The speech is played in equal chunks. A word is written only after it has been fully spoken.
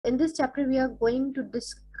in this chapter we are going to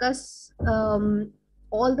discuss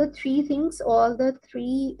all the three things, all the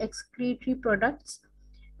three excretory products,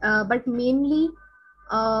 but mainly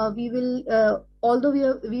we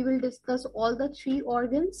will discuss all the three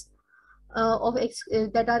organs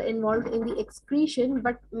that are involved in the excretion,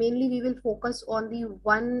 but mainly we will focus on the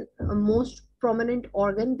one most prominent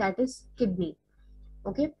organ, that is kidney.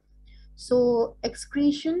 Okay, so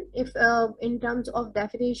excretion, if in terms of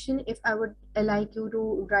definition, if I would like you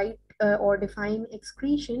to write or define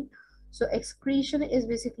excretion, so excretion is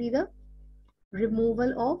basically the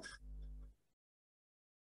removal of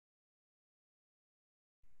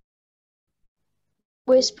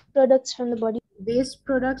waste products from the body. waste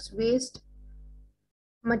products, waste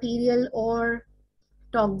material, or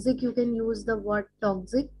toxic. You can use the word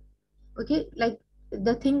toxic. Okay, like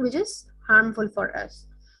the thing which is harmful for us.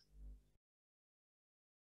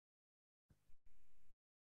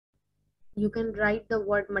 You can write the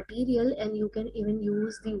word material, and you can even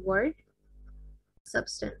use the word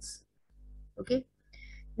substance. Okay,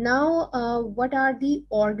 now what are the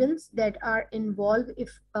organs that are involved, if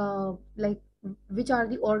which are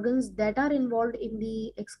the organs that are involved in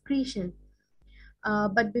the excretion?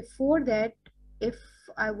 But before that, if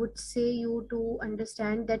I would say you to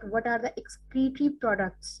understand that what are the excretory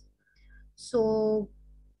products, so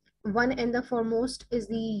one and the foremost is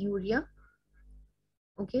the urea.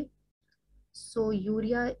 Okay, so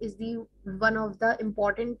urea is the one of the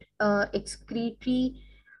important excretory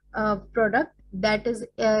product that is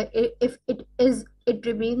if it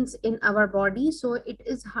remains in our body, so it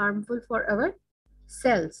is harmful for our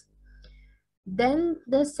cells. Then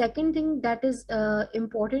the second thing that is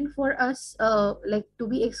important for us like to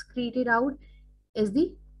be excreted out is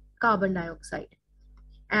the carbon dioxide.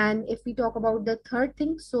 And if we talk about the third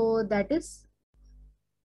thing, so that is,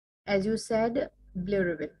 as you said,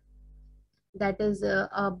 bilirubin. That is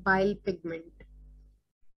a bile pigment,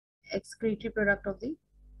 excretory product of the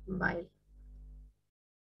bile.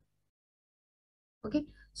 Okay,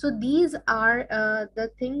 so these are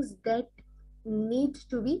the things that need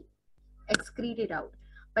to be excreted out.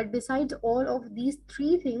 But besides all of these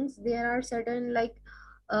three things, there are certain, like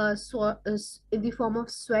in the form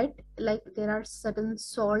of sweat, like there are certain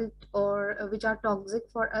salt or which are toxic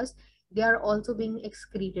for us, they are also being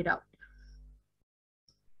excreted out.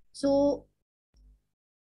 So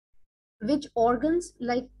which organs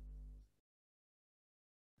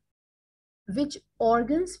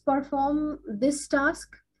perform this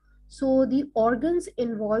task? So the organs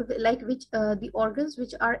involved, the organs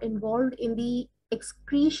which are involved in the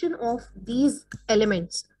excretion of these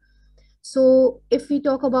elements. So if we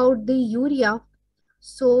talk about the urea,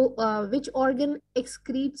 so which organ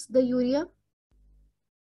excretes the urea?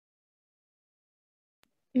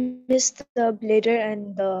 Miss the bladder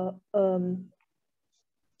and the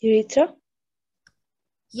urethra.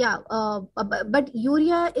 Yeah, but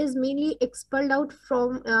urea is mainly expelled out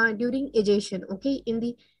from during egestion, okay, in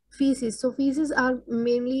the feces. So feces are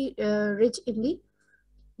mainly rich in the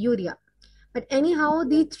urea. But anyhow,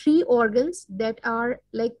 the three organs that are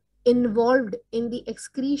like involved in the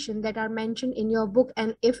excretion that are mentioned in your book,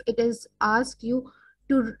 and if it is asked you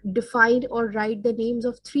to define or write the names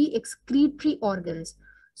of three excretory organs,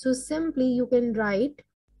 so simply you can write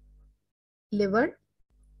liver.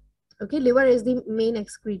 Okay, liver is the main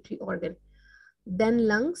excretory organ. Then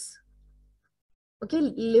lungs. Okay,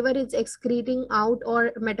 liver is excreting out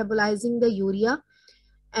or metabolizing the urea,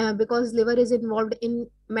 because liver is involved in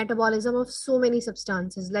metabolism of so many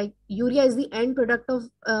substances. Like urea is the end product of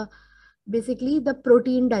basically the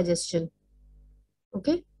protein digestion.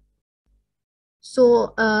 Okay,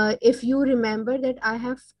 so if you remember that I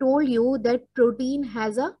have told you that protein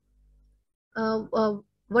has a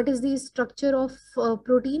what is the structure of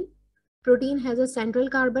protein? Protein has a central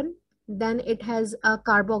carbon, then it has a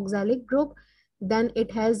carboxylic group, then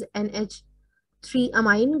it has an H3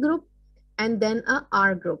 amine group, and then a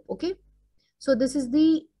R group. Okay, so this is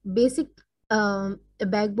the basic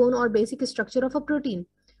backbone or basic structure of a protein.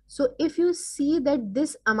 So if you see that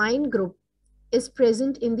this amine group is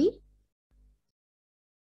present in the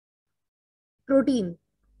protein,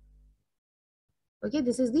 okay,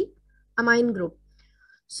 this is the amine group.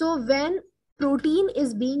 So when protein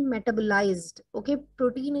is being metabolized, okay,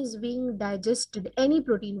 protein is being digested, any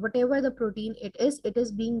protein, whatever the protein it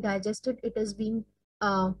is being digested, it is being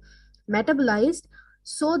metabolized.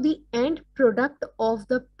 So the end product of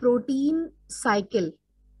the protein cycle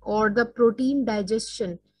or the protein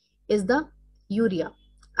digestion is the urea,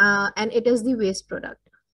 and it is the waste product.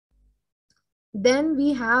 Then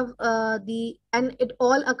we have and it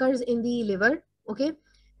all occurs in the liver. Okay,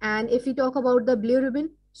 and if we talk about the bilirubin,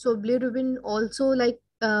 so bilirubin also like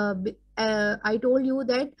I told you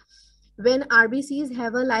that when RBCs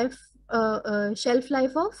have a shelf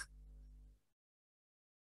life of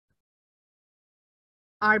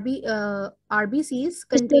RBCs Less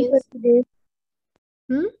than contains 20 days.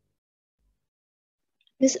 hmm?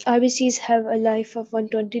 These RBCs have a life of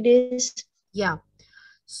 120 days. Yeah.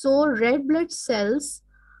 So red blood cells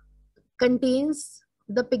contains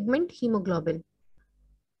the pigment hemoglobin.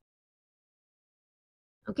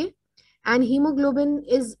 Okay. And hemoglobin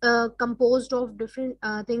is composed of different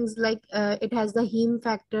things, like it has the heme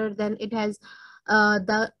factor, then it has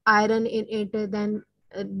the iron in it, then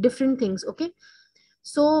different things. Okay.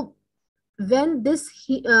 So when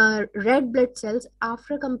red blood cells,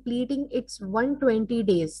 after completing its 120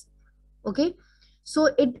 days, okay, so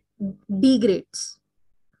it degrades.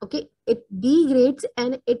 Okay, it degrades,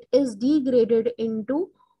 and it is degraded into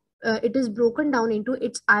it is broken down into,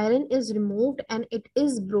 its iron is removed, and it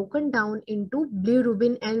is broken down into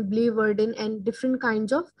bilirubin and biliverdin and different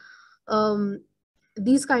kinds of um,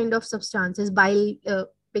 these kind of substances, bile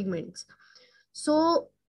pigments. So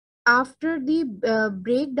after the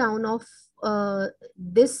breakdown of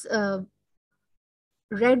this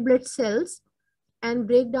red blood cells and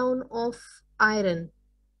breakdown of iron,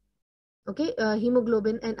 okay,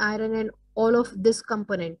 hemoglobin and iron and all of this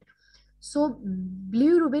component, so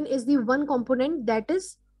bilirubin is the one component that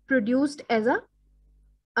is produced as a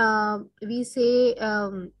we say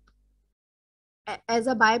as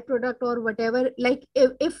a byproduct or whatever. Like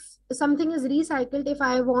if something is recycled, if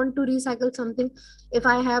I want to recycle something, if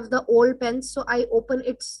I have the old pens, so I open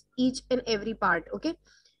its each and every part. Okay,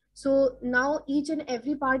 so now each and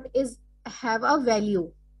every part is have a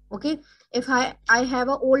value. Okay, if I have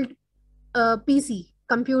a old PC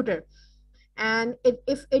computer, and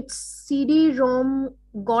if its CD-ROM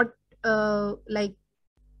got like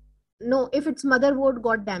no, if its motherboard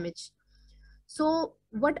got damaged, so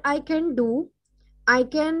what I can do, I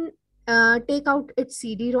can take out its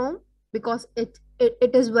CD-ROM, because it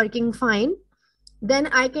is working fine. Then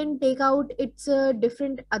I can take out its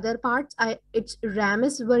different other parts. Its RAM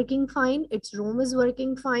is working fine, its ROM is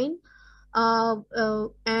working fine,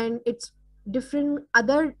 and its different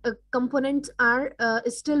other components are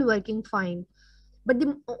still working fine, but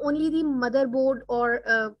only the motherboard or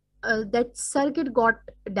that circuit got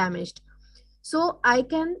damaged. So I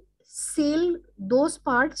can sell those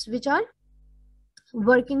parts which are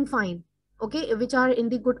working fine, okay, which are in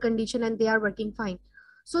the good condition and they are working fine.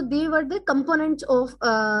 So they were the components of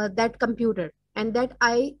that computer, and that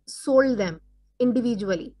I sold them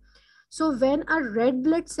individually. So when a red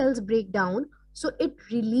blood cells break down, so it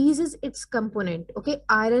releases its component. Okay,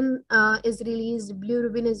 iron is released,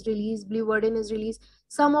 bilirubin is released, biliverdin is released.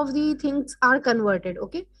 Some of the things are converted.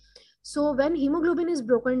 Okay, so when hemoglobin is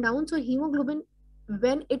broken down, so hemoglobin,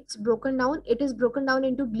 when it's broken down, it is broken down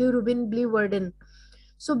into bilirubin, biliverdin.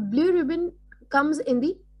 So bilirubin comes in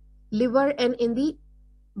the liver and in the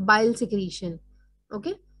bile secretion.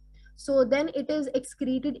 Okay, so then it is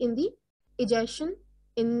excreted in the ejection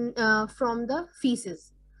in from the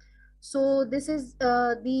feces. So this is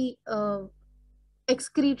the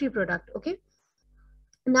excretory product. Okay,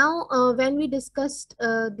 now when we discussed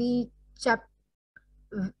the chap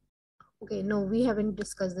okay, no, we haven't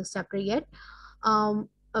discussed this chapter yet.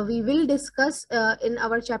 We will discuss in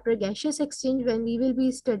our chapter gaseous exchange, when we will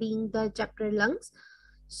be studying the chapter lungs.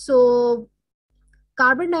 So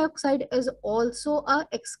carbon dioxide is also a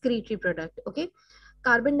excretory product. Okay,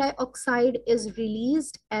 carbon dioxide is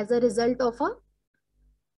released as a result of a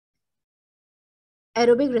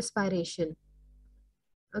aerobic respiration.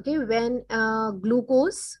 Okay, when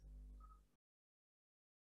glucose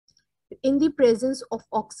in the presence of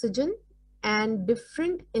oxygen and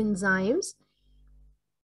different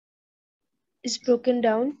Is broken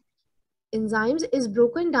down. enzymes is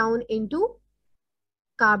broken down into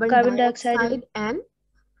carbon Carbon dioxide dioxide and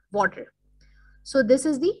water. So this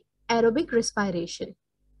is the aerobic respiration.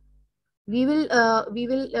 We will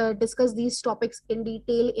discuss these topics in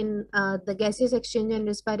detail in the gaseous exchange and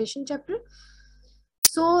respiration chapter.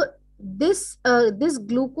 So this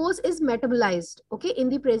glucose is metabolized, okay, in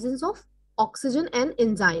the presence of oxygen and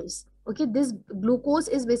enzymes. Okay, this glucose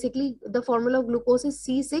is basically, the formula of glucose is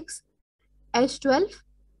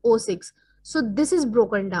C6H12O6. So this is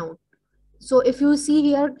broken down. So if you see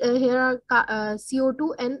here, here are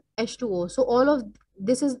CO2 and H2O. So all of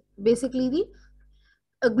this is basically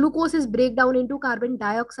the glucose is break down into carbon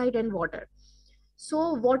dioxide and water.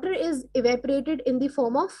 So water is evaporated in the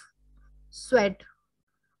form of sweat.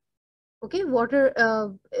 Okay, water,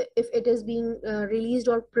 if it is being released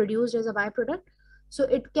or produced as a byproduct, so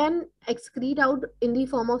it can excrete out in the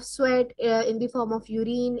form of sweat, in the form of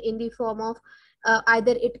urine, in the form of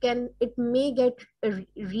either it may get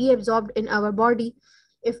reabsorbed in our body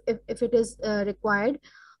if it is required.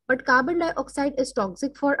 But carbon dioxide is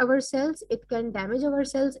toxic for our cells. It can damage our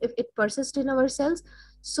cells if it persists in our cells.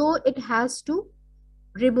 So it has to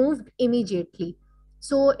removed immediately.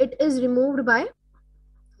 So it is removed by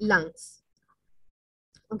lungs.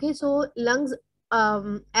 Okay, so lungs,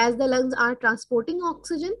 as the lungs are transporting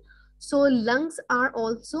oxygen, so lungs are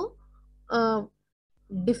also uh,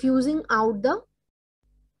 diffusing out the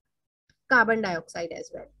carbon dioxide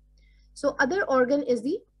as well. So other organ is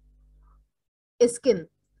the skin.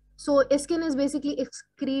 So skin is basically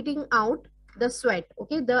excreting out the sweat,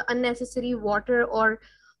 okay, the unnecessary water or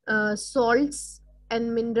salts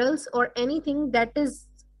and minerals or anything that is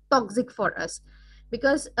toxic for us.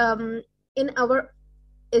 Because in our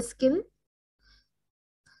skin,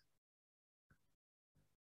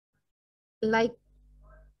 like,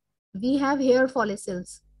 we have hair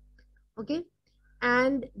follicles, okay,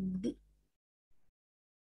 and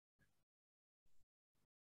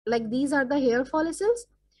like these are the hair follicles,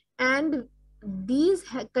 and these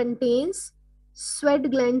contains sweat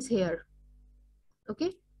glands here,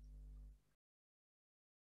 okay.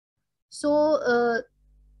 So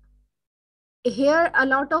here a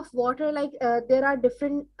lot of water, like there are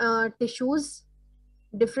different tissues,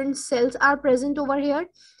 different cells are present over here.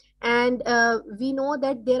 And we know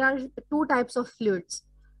that there are two types of fluids: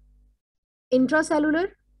 intracellular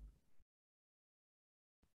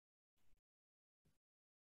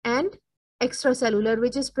and extracellular,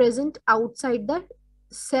 which is present outside the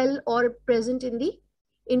cell or present in the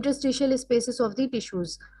interstitial spaces of the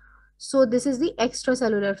tissues. So this is the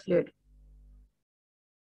extracellular fluid.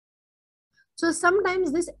 So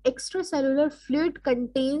sometimes this extracellular fluid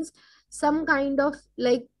contains some kind of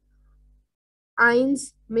like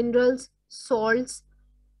ions, minerals, salts,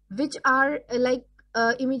 which are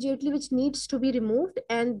immediately which needs to be removed,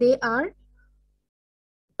 and they are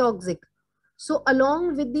toxic. So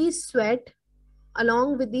along with the sweat,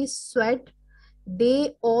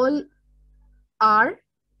 they all are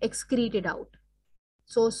excreted out.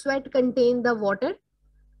 So sweat contain the water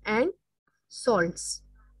and salts.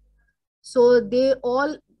 So they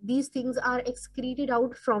all these things are excreted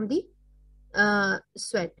out from the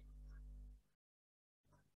sweat.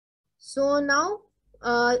 So now,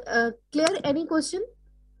 clear, any question?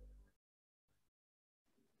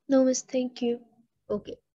 No, miss, thank you.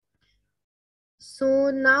 Okay. So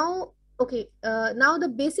now, okay, now the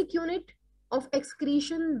basic unit of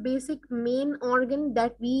excretion, basic main organ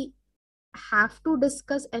that we have to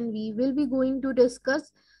discuss and we will be going to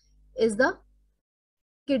discuss is the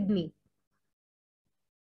kidney.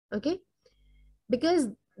 Okay, because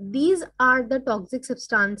these are the toxic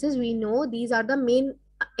substances. We know these are the main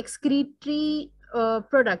excretory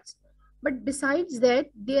products, but besides that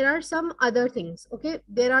there are some other things. Okay,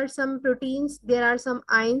 there are some proteins, there are some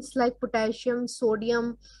ions like potassium,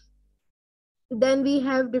 sodium. Then we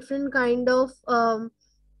have different kind of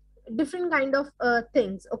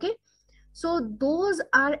things. Okay, so those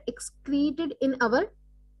are excreted in our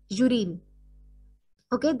urine.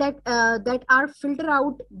 Okay, that are filtered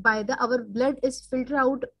out by the our blood is filtered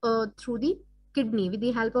out through the kidney with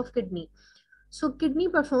the help of kidney. So kidney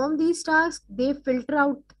perform these tasks. They filter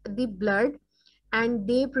out the blood and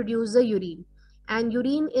they produce the urine, and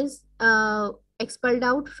urine is expelled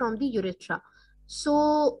out from the urethra.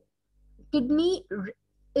 So kidney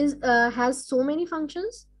is has so many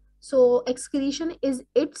functions. So excretion is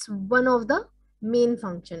its one of the main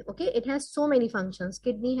function. Okay, it has so many functions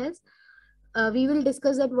kidney has. We will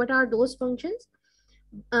discuss that what are those functions.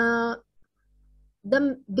 uh,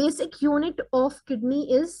 the basic unit of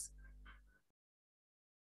kidney is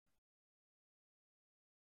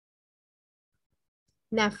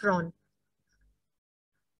nephron.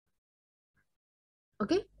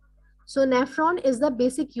 Okay, so nephron is the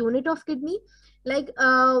basic unit of kidney. Like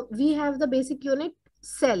we have the basic unit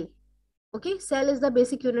cell. Okay, cell is the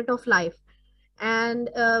basic unit of life. And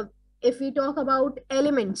if we talk about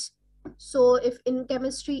elements, so if in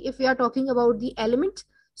chemistry if we are talking about the elements,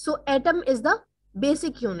 so atom is the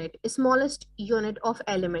basic unit, smallest unit of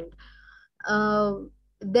element. uh,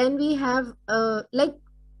 then we have like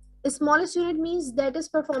smallest unit means that is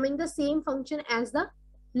performing the same function as the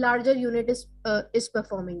larger unit is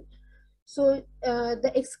performing. So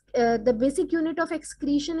the basic unit of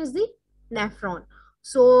excretion is the nephron.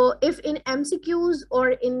 So if in MCQs or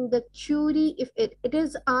in the theory, if it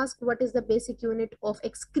is asked what is the basic unit of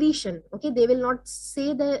excretion, okay, they will not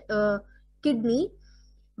say the kidney,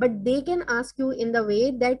 but they can ask you in the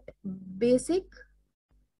way that basic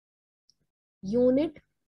unit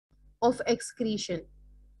of excretion.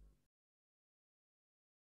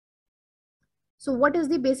 So what is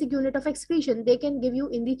the basic unit of excretion? They can give you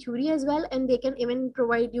in the theory as well, and they can even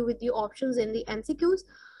provide you with the options in the MCQs.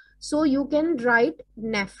 So you can write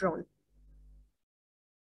nephron.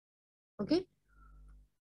 Okay.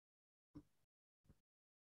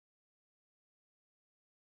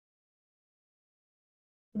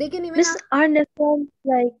 They can even Miss, are nephrons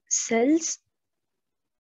like cells?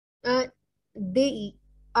 they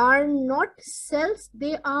are not cells,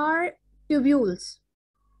 they are tubules.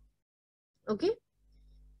 Okay,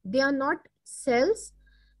 they are not cells,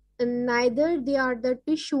 and neither they are the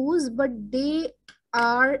tissues, but they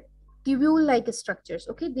are tubule like structures.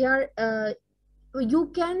 Okay, they are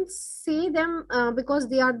you can say them because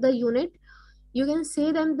they are the unit, you can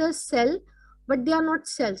say them the cell, but they are not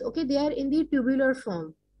cells. Okay, they are in the tubular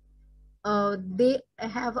form. They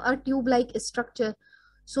have a tube like structure,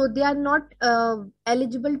 so they are not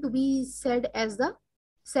eligible to be said as the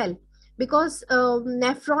cell, because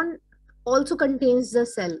nephron also contains the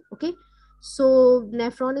cell. Okay, so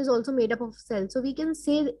nephron is also made up of cells, so we can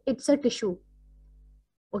say it's a tissue.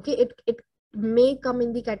 Okay, it may come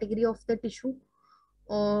in the category of the tissue,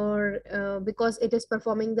 or because it is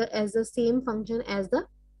performing the as the same function as the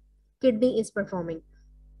kidney is performing.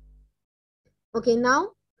 Okay,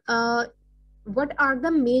 now what are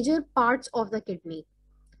the major parts of the kidney?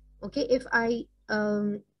 Okay, if I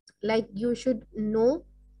like, you should know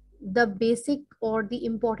the basic or the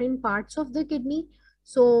important parts of the kidney,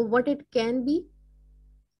 so what it can be.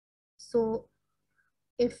 So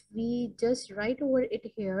if we just write over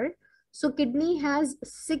it here, so kidney has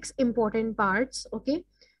 6 important parts. Okay,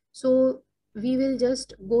 so we will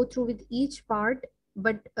just go through with each part,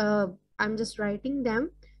 but I'm just writing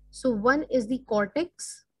them. So one is the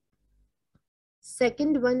cortex,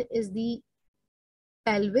 second one is the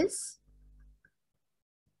pelvis,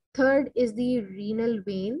 third is the renal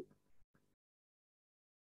vein,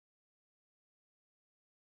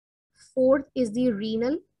 fourth is the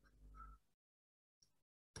renal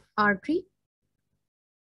artery.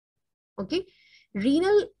 Okay,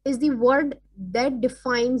 renal is the word that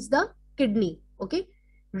defines the kidney. Okay,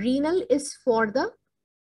 renal is for the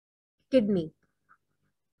kidney.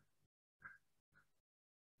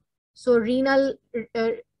 So renal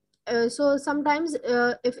so sometimes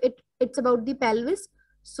if it's about the pelvis,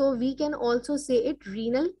 so we can also say it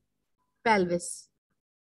renal pelvis,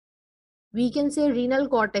 we can say renal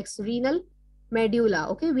cortex, renal medulla.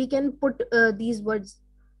 Okay, we can put these words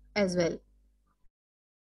as well.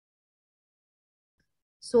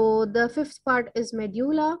 So the fifth part is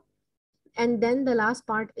medulla, and then the last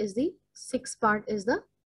part is the sixth part is the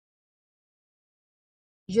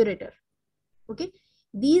ureter. Okay,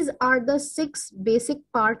 these are the 6 basic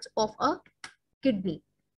parts of a kidney.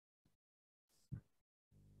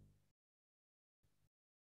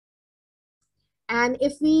 And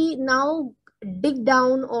if we now dig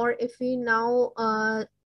down, or if we now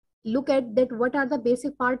look at that, what are the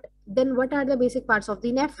basic part, then what are the basic parts of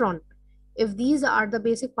the nephron? If these are the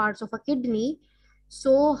basic parts of a kidney,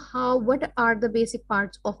 so what are the basic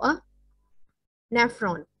parts of a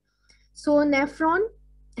nephron? So nephron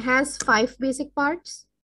has 5 basic parts.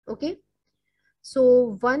 Okay,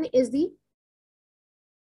 so one is the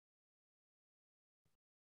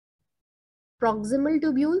proximal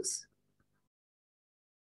tubules.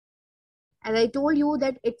 As I told you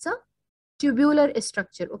that it's a tubular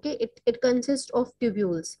structure. Okay, it consists of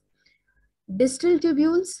tubules. Distal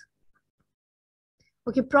tubules.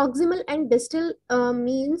 Okay, proximal and distal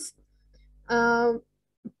means uh,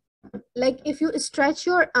 like if you stretch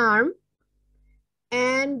your arm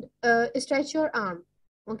and stretch your arm.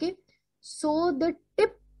 Okay, so the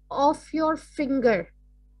tip of your finger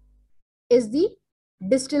is the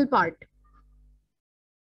distal part,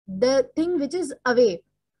 the thing which is away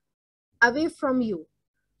from you,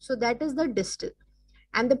 so that is the distal.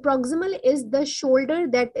 And the proximal is the shoulder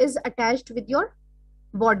that is attached with your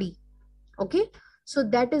body. Okay, so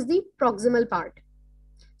that is the proximal part.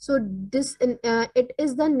 So this it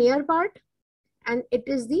is the near part, and it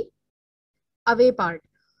is the away part.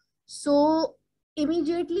 So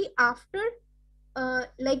immediately after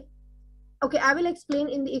like, okay, I will explain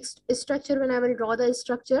in the structure when I will draw the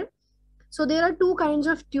structure. So there are 2 kinds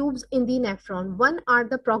of tubes in the nephron. One are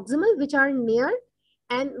the proximal, which are near,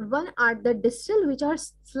 and one are the distal, which are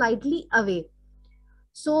slightly away.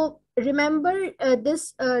 So remember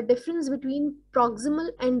this difference between proximal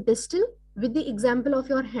and distal with the example of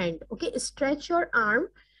your hand. Okay, stretch your arm,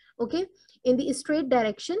 okay, in the straight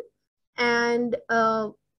direction, and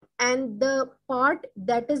the part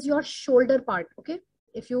that is your shoulder part. Okay,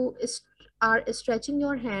 if you are stretching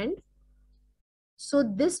your hand, so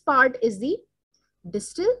this part is the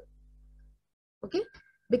distal. Okay,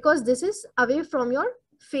 because this is away from your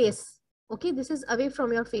face. Okay, this is away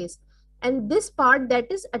from your face, and this part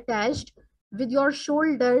that is attached with your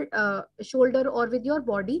shoulder or with your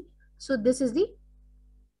body, so this is the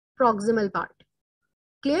proximal part.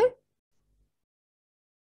 Clear?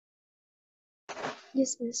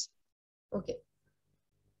 Yes, miss. Okay.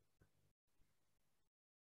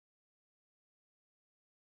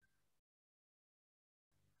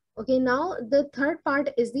 Okay, now the third part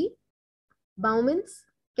is the Bowman's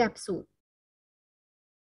capsule.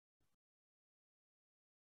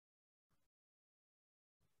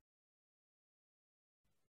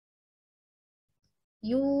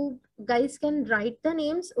 You guys can write the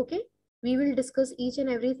names. Okay, we will discuss each and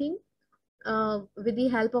everything with the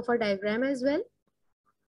help of a diagram as well.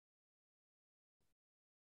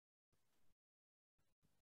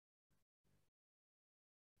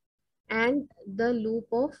 And the loop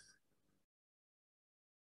of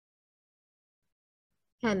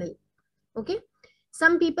Hanel. Okay,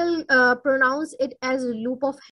 some people pronounce it as loop of